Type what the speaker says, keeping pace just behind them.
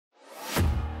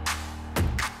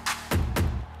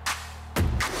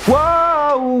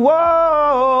Whoa,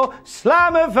 whoa,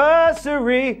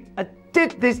 Slammiversary. I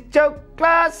did this joke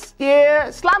last year.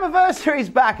 Slammiversary's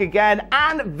back again,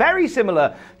 and very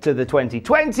similar to the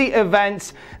 2020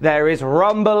 events, there is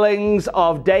rumblings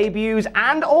of debuts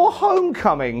and or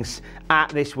homecomings at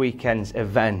this weekend's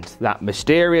event. That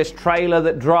mysterious trailer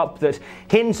that dropped that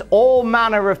hints all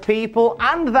manner of people,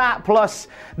 and that plus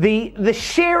the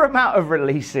sheer amount of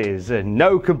releases and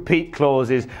no compete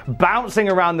clauses bouncing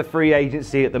around the free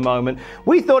agency at the moment,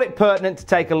 we thought it pertinent to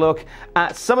take a look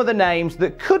at some of the names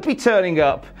that could be turning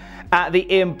up at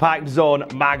the Impact Zone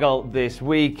Maggle this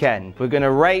weekend. We're going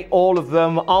to rate all of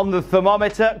them on the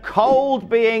thermometer, cold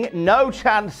being no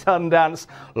chance Sundance,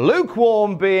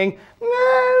 lukewarm being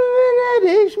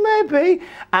maybe,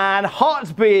 and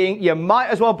hot being you might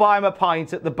as well buy them a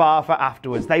pint at the bar for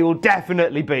afterwards. They will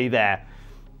definitely be there.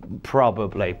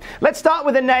 Probably. Let's start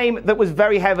with a name that was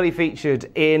very heavily featured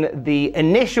in the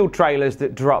initial trailers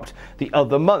that dropped the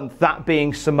other month, that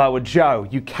being Samoa Joe.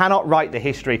 You cannot write the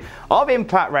history of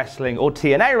Impact Wrestling or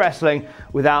TNA Wrestling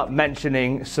without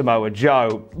mentioning Samoa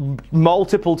Joe.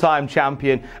 Multiple-time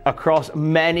champion across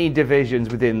many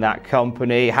divisions within that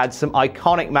company, had some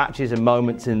iconic matches and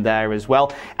moments in there as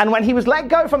well. And when he was let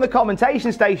go from the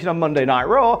commentation station on Monday Night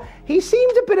Raw, he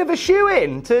seemed a bit of a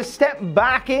shoo-in to step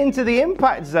back into the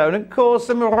Impact Zone and cause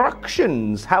some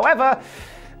ructions. However,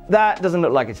 that doesn't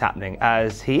look like it's happening,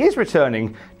 as he is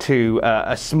returning to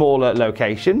a smaller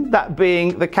location, that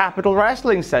being the Capitol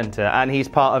Wrestling Center, and he's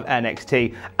part of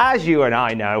NXT. As you and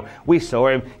I know, we saw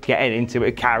him getting into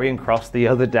it, Karrion Kross the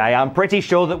other day. I'm pretty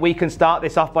sure that we can start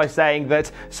this off by saying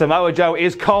that Samoa Joe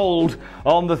is cold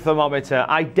on the thermometer.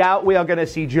 I doubt we are going to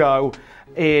see Joe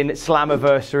in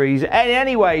Slammiversaries in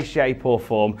any way, shape or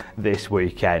form this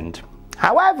weekend.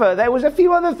 However, there was a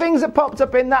few other things that popped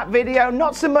up in that video,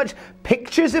 not so much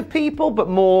pictures of people, but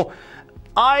more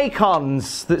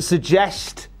icons that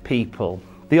suggest people.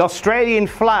 The Australian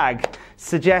flag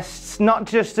suggests not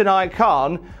just an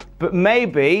icon, but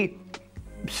maybe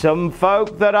some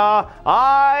folk that are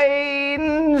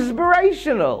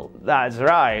inspirational. That's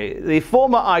right. The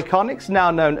former Iiconics, now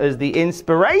known as the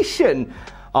Inspiration,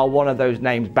 are one of those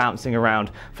names bouncing around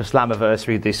for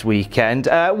Slammiversary this weekend.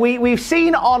 We've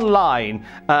seen online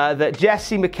that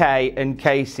Jessie McKay and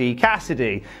Casey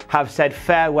Cassidy have said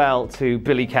farewell to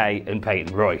Billie Kay and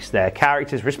Peyton Royce, their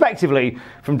characters respectively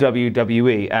from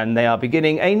WWE, and they are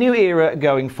beginning a new era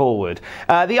going forward.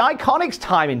 The Iiconics'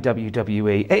 time in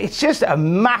WWE, it's just a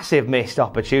massive missed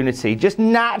opportunity. Just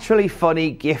naturally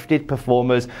funny, gifted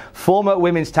performers, former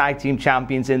women's tag team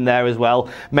champions in there as well,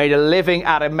 made a living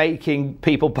out of making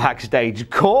people backstage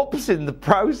corpse in the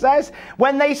process.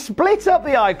 When they split up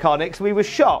the Iiconics, we were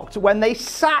shocked. When they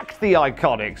sacked the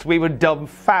Iiconics, we were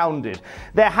dumbfounded.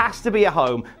 There has to be a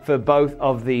home for both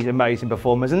of these amazing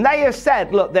performers, and they have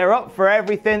said, look, they're up for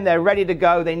everything, they're ready to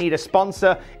go, they need a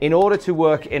sponsor in order to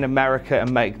work in America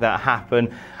and make that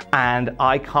happen. And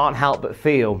I can't help but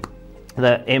feel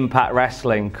that Impact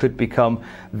Wrestling could become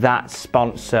that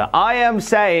sponsor. I am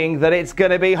saying that it's going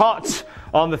to be hot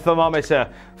on the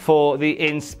thermometer for the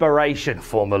Inspiration,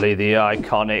 formerly the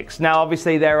Iiconics. Now,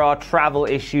 obviously, there are travel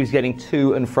issues getting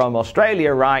to and from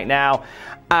Australia right now.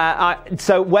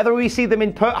 So whether we see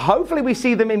them hopefully we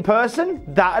see them in person,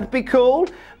 that'd be cool.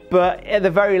 But at the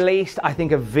very least, I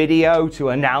think a video to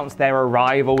announce their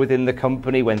arrival within the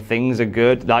company when things are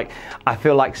good, I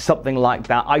feel like something like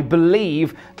that. I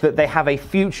believe that they have a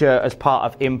future as part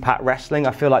of Impact Wrestling.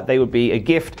 I feel like they would be a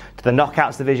gift to the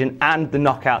Knockouts division and the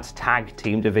Knockouts tag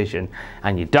team division.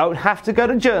 And you don't have to go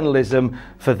to journalism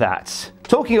for that.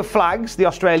 Talking of flags, the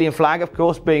Australian flag, of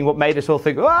course, being what made us all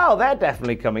think, oh, they're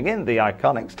definitely coming in, the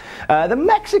Iiconics. The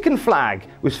Mexican flag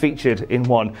was featured in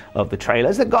one of the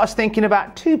trailers that got us thinking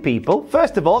about two people.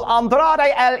 First of all,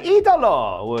 Andrade El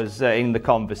Idolo was in the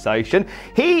conversation.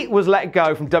 He was let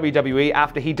go from WWE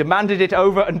after he demanded it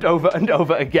over and over and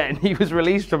over again. He was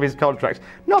released from his contract.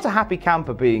 Not a happy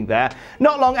camper being there.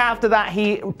 Not long after that,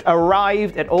 he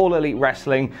arrived at All Elite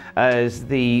Wrestling as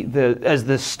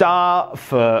the star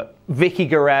for Vicky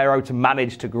Guerrero to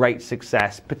manage to great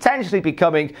success, potentially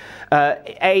becoming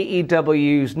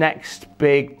AEW's next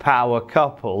big power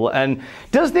couple. And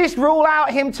does this rule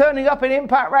out him turning up in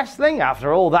Impact Wrestling?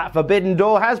 After all, that forbidden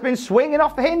door has been swinging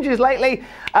off the hinges lately.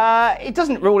 It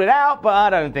doesn't rule it out, but I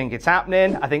don't think it's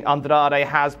happening. I think Andrade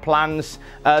has plans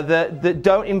that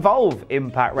don't involve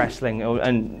Impact Wrestling,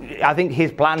 and I think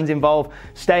his plans involve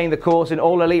staying the course in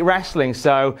All Elite Wrestling.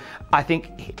 So I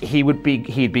think he'd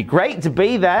be great to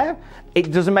be there.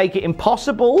 It doesn't make it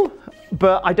impossible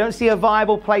but I don't see a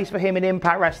viable place for him in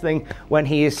Impact Wrestling when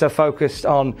he is so focused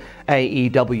on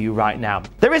AEW right now.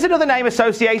 There is another name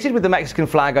associated with the Mexican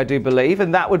flag, I do believe,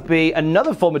 and that would be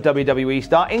another former WWE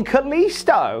star in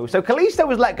Kalisto. So Kalisto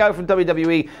was let go from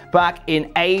WWE back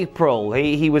in April.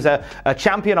 He was a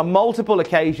champion on multiple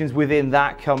occasions within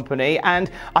that company, and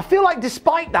I feel like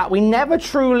despite that, we never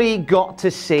truly got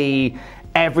to see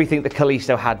everything that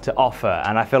Kalisto had to offer,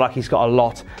 and I feel like he's got a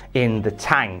lot in the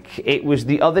tank. It was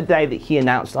the other day that he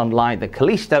announced online that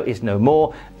Kalisto is no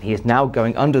more. He is now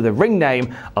going under the ring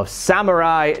name of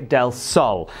Samurai del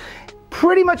Sol.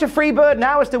 Pretty much a free bird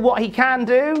now as to what he can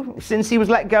do since he was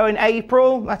let go in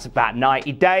April. That's about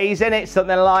 90 days, isn't it?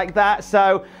 Something like that.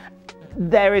 So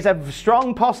there is a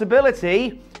strong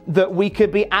possibility that we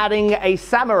could be adding a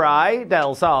Samurai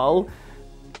del Sol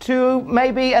to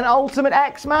maybe an Ultimate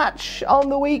X match on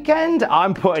the weekend.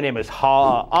 I'm putting him as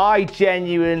hard. I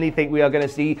genuinely think we are going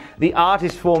to see the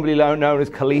artist formerly known as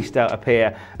Kalisto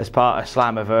appear as part of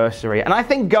Slammiversary. And I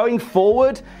think going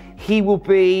forward, he will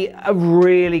be a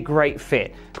really great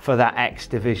fit for that X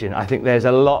division. I think he has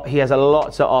a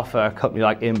lot to offer a company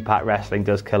like Impact Wrestling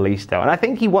does Kalisto, and I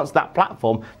think he wants that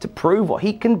platform to prove what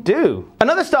he can do.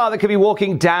 Another star that could be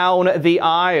walking down the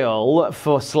aisle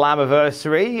for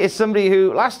Slammiversary is somebody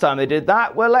who, last time they did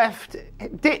that, were left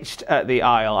ditched at the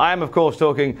aisle. I am, of course,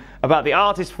 talking about the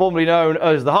artist formerly known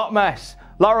as the Hot Mess,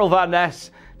 Laurel Van Ness,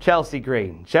 Chelsea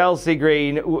Green. Chelsea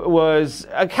Green was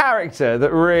a character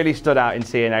that really stood out in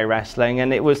TNA wrestling,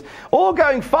 and it was all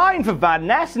going fine for Van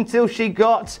Ness until she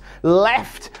got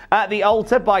left at the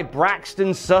altar by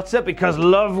Braxton Sutter because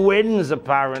love wins,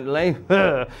 apparently.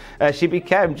 She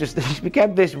became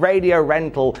this radio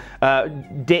rental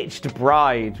ditched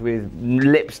bride with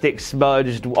lipstick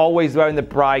smudged, always wearing the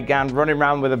bride gown, running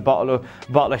around with a bottle of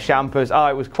shampoos. Oh,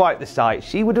 it was quite the sight.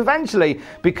 She would eventually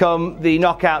become the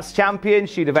Knockouts champion.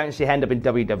 She'd eventually end up in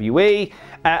WWE.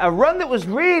 A run that was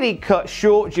really cut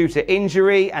short due to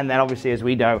injury, and then obviously, as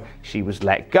we know, she was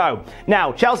let go.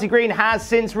 Now, Chelsea Green has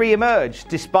since re-emerged.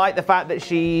 Despite the fact that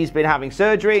she's been having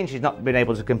surgery and she's not been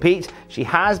able to compete, she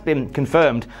has been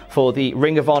confirmed for the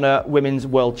Ring of Honor Women's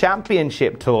World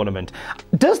Championship tournament.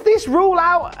 Does this rule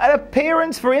out an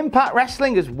appearance for Impact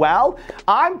Wrestling as well?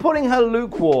 I'm putting her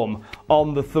lukewarm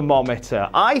on the thermometer.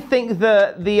 I think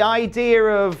that the idea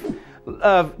of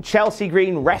Chelsea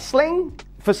Green wrestling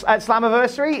at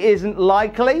Slammiversary isn't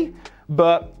likely,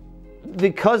 but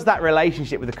because that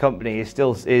relationship with the company is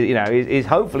still, is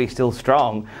hopefully still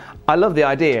strong, I love the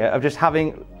idea of just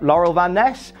having Laurel Van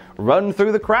Ness run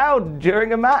through the crowd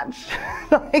during a match,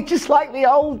 just like the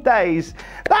old days.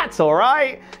 That's all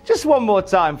right. Just one more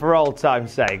time for old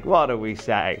time's sake. What do we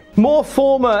say? More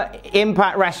former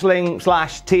Impact Wrestling /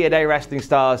 TNA wrestling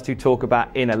stars to talk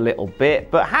about in a little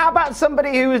bit, but how about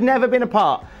somebody who has never been a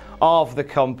part of the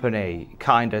company,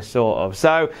 kind of, sort of.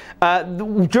 So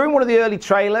during one of the early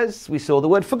trailers, we saw the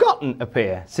word Forgotten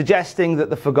appear, suggesting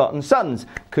that the Forgotten Sons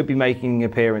could be making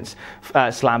an appearance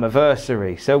at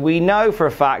Slammiversary. So we know for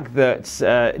a fact that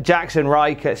Jackson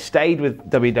Riker stayed with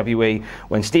WWE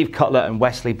when Steve Cutler and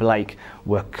Wesley Blake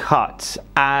were cut.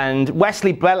 And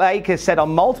Wesley Blake has said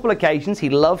on multiple occasions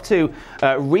he'd love to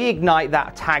reignite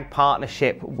that tag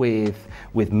partnership with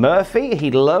Murphy.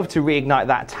 He'd love to reignite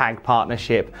that tag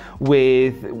partnership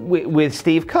with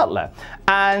Steve Cutler.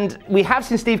 And we have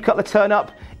seen Steve Cutler turn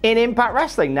up in Impact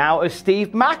Wrestling now as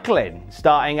Steve Macklin,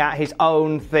 starting at his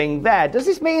own thing there. Does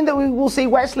this mean that we will see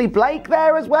Wesley Blake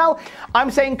there as well? I'm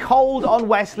saying cold on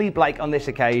Wesley Blake on this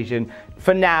occasion,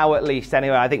 for now at least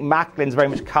anyway. I think Macklin's very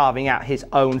much carving out his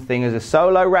own thing as a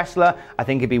solo wrestler. I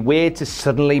think it'd be weird to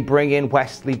suddenly bring in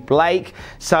Wesley Blake.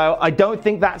 So I don't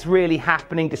think that's really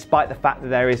happening, despite the fact that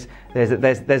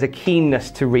there's a keenness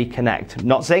to reconnect.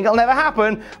 Not saying it'll never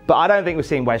happen, but I don't think we're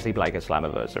seeing Wesley Blake at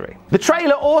Slammiversary. The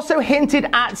trailer also hinted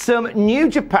at some New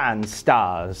Japan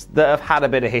stars that have had a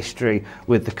bit of history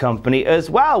with the company as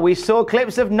well. We saw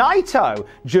clips of Naito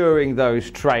during those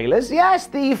trailers. Yes,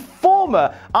 the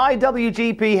former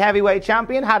IWGP Heavyweight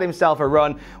Champion had himself a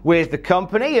run with the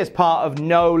company as part of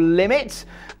No Limit,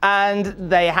 and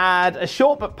they had a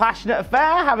short but passionate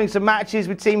affair, having some matches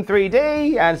with Team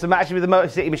 3D and some matches with the Motor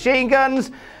City Machine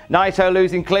Guns. Naito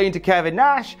losing clean to Kevin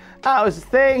Nash. That was the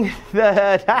thing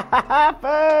that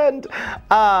happened.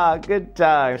 Good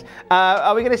times.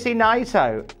 Are we going to see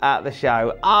Naito at the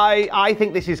show? I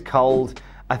think this is cold.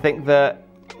 I think that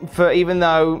even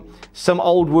though some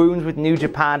old wounds with New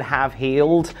Japan have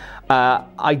healed,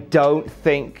 I don't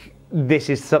think this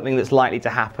is something that's likely to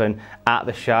happen at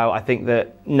the show. I think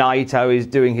that Naito is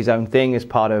doing his own thing as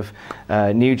part of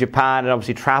New Japan, and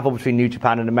obviously travel between New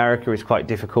Japan and America is quite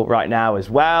difficult right now as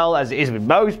well, as it is with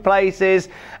most places.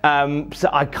 So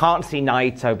I can't see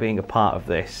Naito being a part of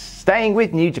this. Staying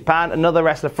with New Japan, another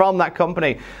wrestler from that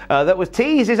company that was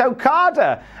teased is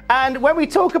Okada. And when we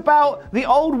talk about the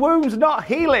old wounds not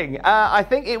healing, I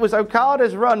think it was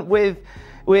Okada's run with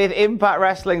Impact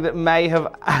Wrestling that may have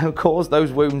caused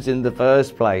those wounds in the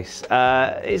first place.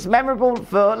 It's memorable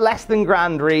for less than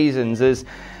grand reasons, as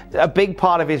a big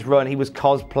part of his run he was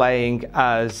cosplaying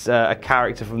as a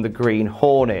character from the Green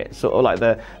Hornet, sort of like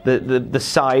the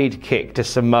sidekick to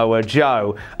Samoa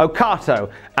Joe, Okada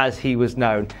as he was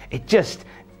known. It just,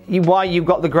 why you've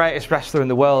got the greatest wrestler in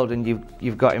the world and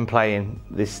you've got him playing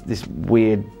this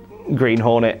weird Green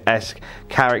Hornet-esque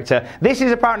character. This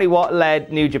is apparently what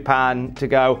led New Japan to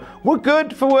go, we're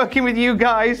good for working with you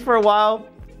guys for a while.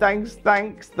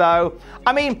 Thanks though.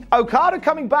 I mean, Okada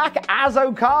coming back as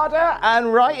Okada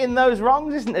and righting those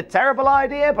wrongs isn't a terrible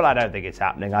idea, but I don't think it's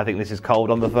happening. I think this is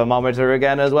cold on the thermometer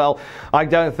again as well. I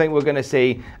don't think we're going to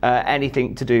see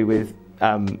anything to do with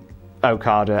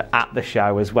Okada at the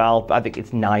show as well, but I think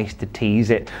it's nice to tease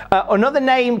it. Another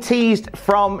name teased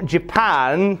from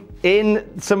Japan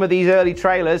in some of these early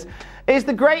trailers is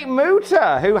the great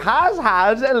Muta, who has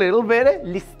had a little bit of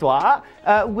l'histoire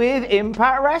with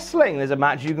Impact Wrestling. There's a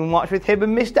match you can watch with him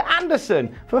and Mr.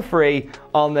 Anderson for free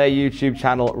on their YouTube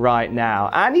channel right now.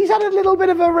 And he's had a little bit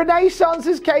of a renaissance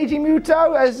as Keiji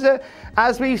Muto,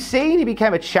 as we've seen. He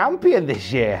became a champion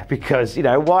this year because, you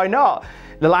know, why not?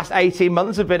 The last 18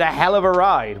 months have been a hell of a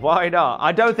ride. Why not?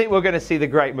 I don't think we're going to see the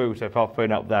great Muta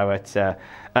popping up, though, at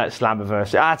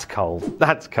Slammiversary. That's cold.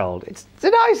 That's cold. It's a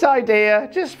nice idea,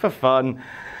 just for fun.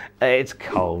 It's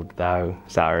cold, though.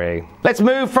 Sorry. Let's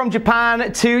move from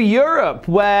Japan to Europe,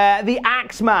 where the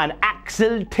Axeman,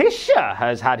 Axel Tischer,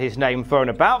 has had his name thrown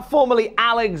about, formerly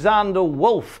Alexander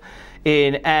Wolf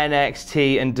in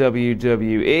NXT and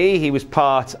WWE. He was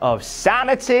part of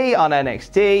Sanity on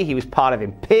NXT. He was part of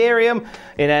Imperium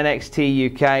in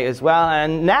NXT UK as well.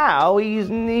 And now he's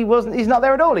not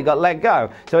there at all. He got let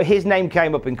go. So his name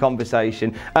came up in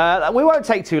conversation. We won't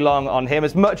take too long on him.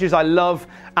 As much as I love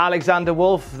Alexander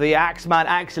Wolf, the Axeman,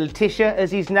 Axel Tischer,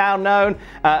 as he's now known,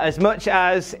 as much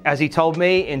as he told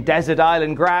me in Desert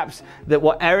Island Graps, that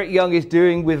what Eric Young is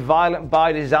doing with Violent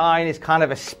by Design is kind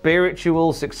of a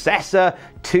spiritual successor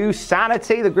to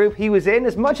Sanity, the group he was in.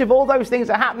 As much of all those things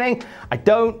are happening, I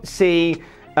don't see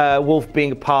Wolf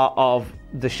being a part of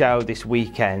the show this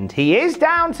weekend. He is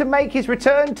down to make his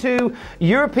return to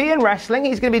European wrestling.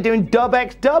 He's going to be doing Dub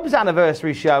X Dub's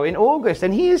anniversary show in August,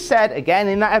 and he has said, again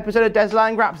in that episode of Desert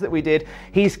Island Graps that we did,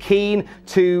 he's keen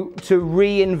to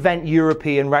reinvent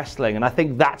European wrestling, and I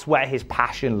think that's where his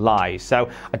passion lies. So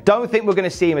I don't think we're going to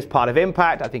see him as part of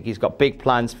Impact. I think he's got big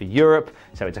plans for Europe,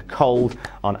 so it's a cold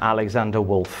on Alexander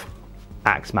Wolf.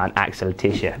 Axeman, Axel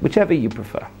Tischer, whichever you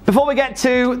prefer. Before we get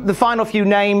to the final few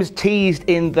names teased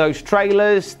in those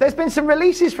trailers, there's been some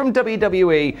releases from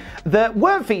WWE that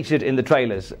weren't featured in the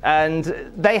trailers,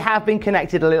 and they have been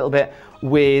connected a little bit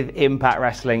with Impact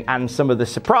Wrestling and some of the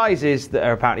surprises that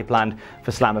are apparently planned for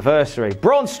Slammiversary.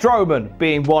 Braun Strowman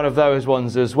being one of those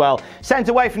ones as well. Sent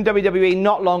away from WWE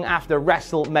not long after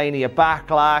WrestleMania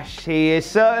Backlash. He is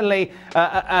certainly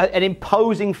an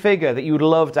imposing figure that you would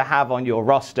love to have on your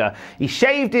roster. He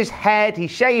shaved his head, he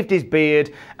shaved his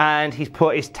beard, and he's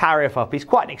put his tariff up. He's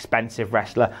quite an expensive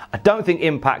wrestler. I don't think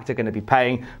Impact are going to be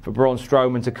paying for Braun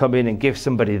Strowman to come in and give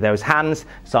somebody those hands,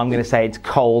 so I'm going to say it's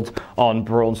cold on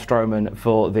Braun Strowman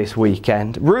for this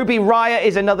weekend. Ruby Riott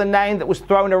is another name that was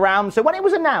thrown around. So when it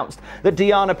was announced that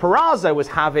Deonna Purrazzo was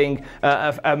having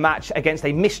a match against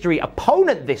a mystery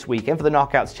opponent this weekend for the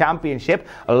Knockouts Championship,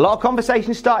 a lot of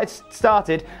conversation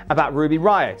started about Ruby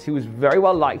Riott, who was very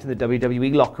well liked in the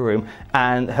WWE locker room,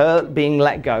 and her being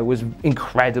let go was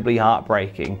incredibly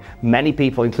heartbreaking. Many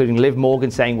people, including Liv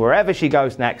Morgan, saying wherever she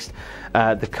goes next,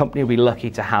 the company will be lucky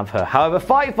to have her. However,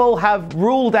 Fightful have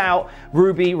ruled out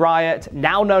Ruby Riott,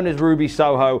 now known as Ruby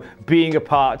Soho, being a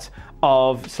part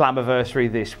of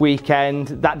Slammiversary this weekend.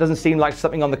 That doesn't seem like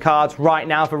something on the cards right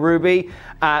now for Ruby.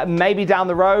 Maybe down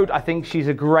the road. I think she's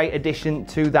a great addition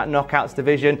to that Knockouts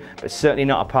division, but certainly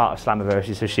not a part of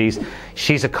Slammiversary, so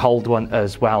she's a cold one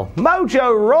as well.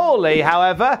 Mojo Rawley,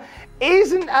 however,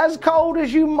 isn't as cold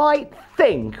as you might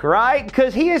think, right?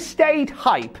 Because he has stayed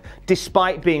hype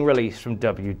despite being released from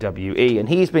WWE, and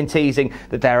he's been teasing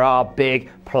that there are big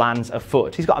plans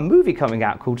afoot. He's got a movie coming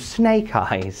out called Snake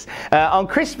Eyes. On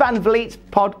Chris Van Vliet's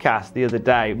podcast the other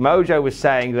day, Mojo was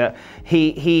saying that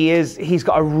he's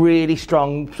got a really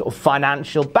strong sort of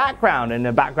financial background and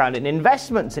a background in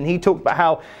investments, and he talked about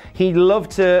how he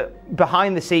loved to,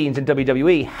 behind the scenes in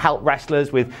WWE, help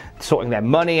wrestlers with sorting their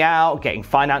money out, getting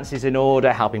finances in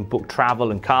order, helping book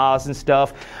travel and cars and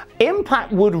stuff.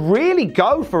 Impact would really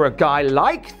go for a guy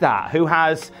like that, who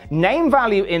has name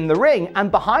value in the ring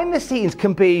and behind the scenes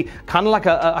can be kind of like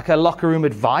a locker room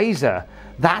advisor,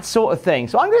 that sort of thing.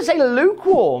 So I'm going to say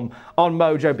lukewarm on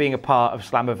Mojo being a part of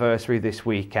Slammiversary this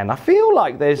weekend. I feel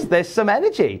like there's some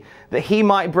energy that he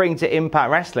might bring to Impact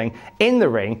Wrestling in the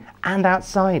ring and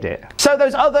outside it. So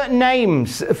those other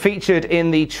names featured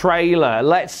in the trailer.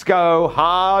 Let's go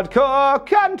hardcore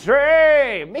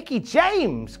country. Mickie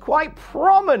James, quite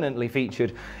prominently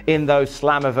featured in those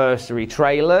Slammiversary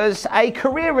trailers. A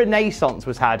career renaissance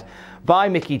was had by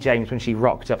Mickie James when she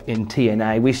rocked up in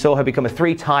TNA. We saw her become a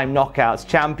 3-time Knockouts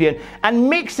champion and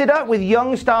mix it up with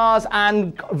young stars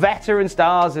and veteran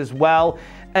stars as well.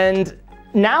 And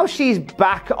now she's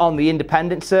back on the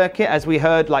independent circuit, as we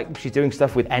heard, like she's doing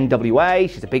stuff with NWA.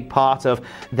 She's a big part of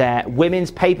their women's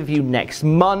pay-per-view next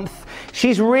month.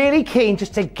 She's really keen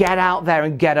just to get out there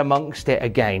and get amongst it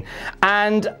again.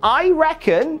 And I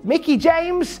reckon Mickie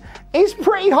James is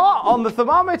pretty hot on the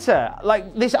thermometer.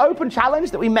 Like this open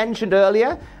challenge that we mentioned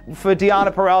earlier for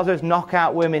Deonna Purrazzo's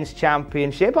Knockout Women's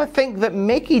Championship, I think that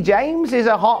Mickie James is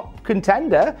a hot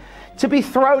contender to be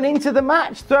thrown into the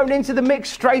match, thrown into the mix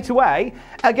straight away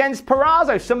against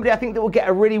Purrazzo, somebody I think that will get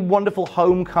a really wonderful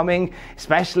homecoming,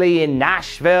 especially in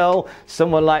Nashville.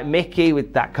 Someone like Mickie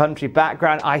with that country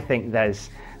background, I think there's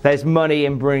money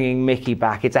in bringing Mickie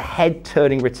back. It's a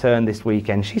head-turning return this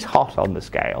weekend. She's hot on the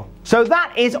scale. So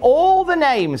that is all the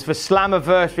names for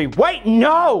Slammiversary. Wait,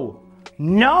 no!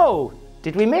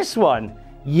 Did we miss one?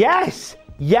 Yes,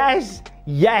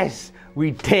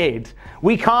 we did.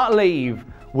 We can't leave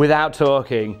without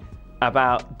talking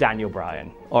about Daniel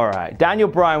Bryan. All right, Daniel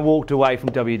Bryan walked away from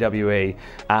WWE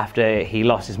after he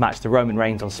lost his match to Roman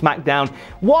Reigns on SmackDown,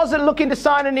 wasn't looking to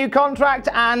sign a new contract,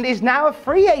 and is now a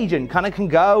free agent, kind of can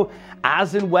go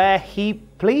as and where he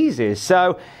pleases.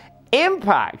 So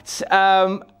Impact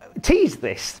teased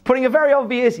this, putting a very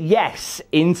obvious yes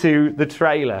into the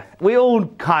trailer. We all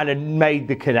kind of made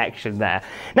the connection there.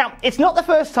 Now, it's not the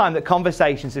first time that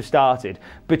conversations have started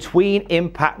between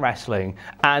Impact Wrestling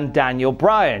and Daniel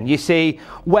Bryan. You see,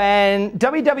 when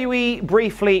WWE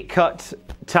briefly cut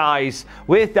ties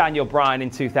with Daniel Bryan in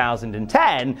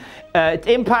 2010,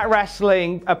 Impact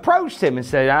Wrestling approached him and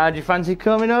said, do you fancy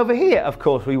coming over here? Of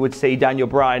course, we would see Daniel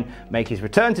Bryan make his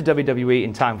return to WWE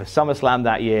in time for SummerSlam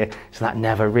that year, so that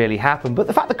never really happened. But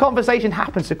the fact the conversation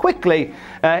happened so quickly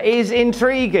is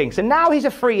intriguing. So now he's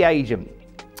a free agent.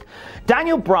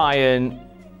 Daniel Bryan,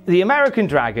 the American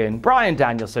Dragon, Bryan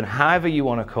Danielson, however you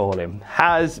want to call him,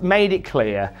 has made it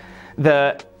clear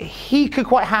that he could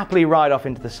quite happily ride off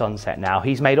into the sunset now.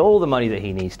 He's made all the money that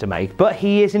he needs to make, but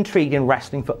he is intrigued in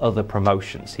wrestling for other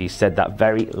promotions. He said that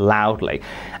very loudly.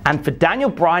 And for Daniel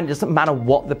Bryan, it doesn't matter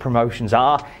what the promotions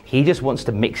are, he just wants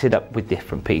to mix it up with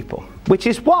different people. Which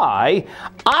is why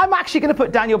I'm actually going to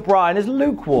put Daniel Bryan as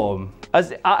lukewarm,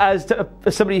 as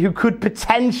somebody who could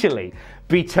potentially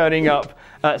be turning up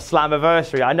at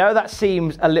Slammiversary. I know that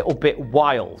seems a little bit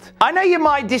wild. I know you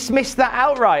might dismiss that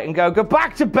outright and go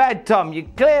back to bed, Tom. You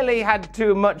clearly had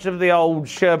too much of the old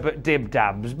sherbet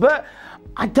dib-dabs. But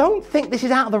I don't think this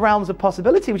is out of the realms of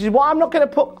possibility, which is why I'm not going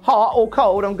to put hot or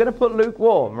cold. I'm going to put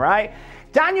lukewarm, right?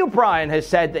 Daniel Bryan has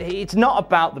said that it's not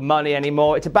about the money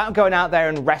anymore, it's about going out there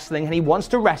and wrestling, and he wants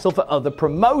to wrestle for other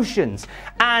promotions.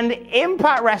 And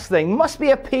Impact Wrestling must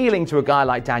be appealing to a guy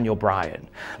like Daniel Bryan.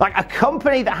 Like a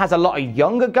company that has a lot of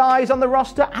younger guys on the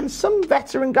roster and some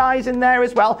veteran guys in there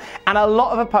as well, and a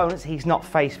lot of opponents he's not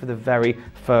faced for the very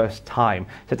first time.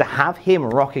 So to have him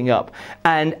rocking up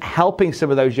and helping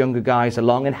some of those younger guys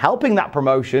along and helping that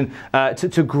promotion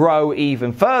to grow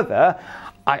even further,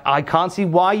 I can't see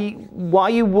why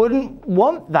you wouldn't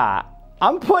want that.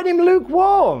 I'm putting him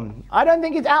lukewarm. I don't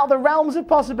think it's out of the realms of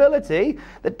possibility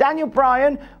that Daniel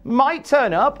Bryan might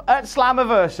turn up at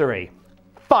Slammiversary.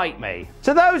 Fight me.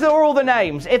 So those are all the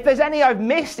names. If there's any I've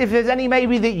missed, if there's any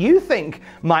maybe that you think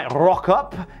might rock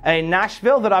up in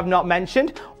Nashville that I've not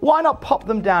mentioned, why not pop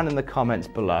them down in the comments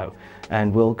below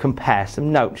and we'll compare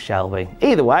some notes, shall we?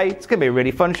 Either way, it's going to be a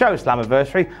really fun show,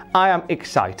 Slammiversary. I am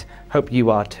excited. Hope you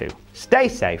are too. Stay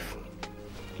safe.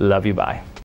 Love you, bye.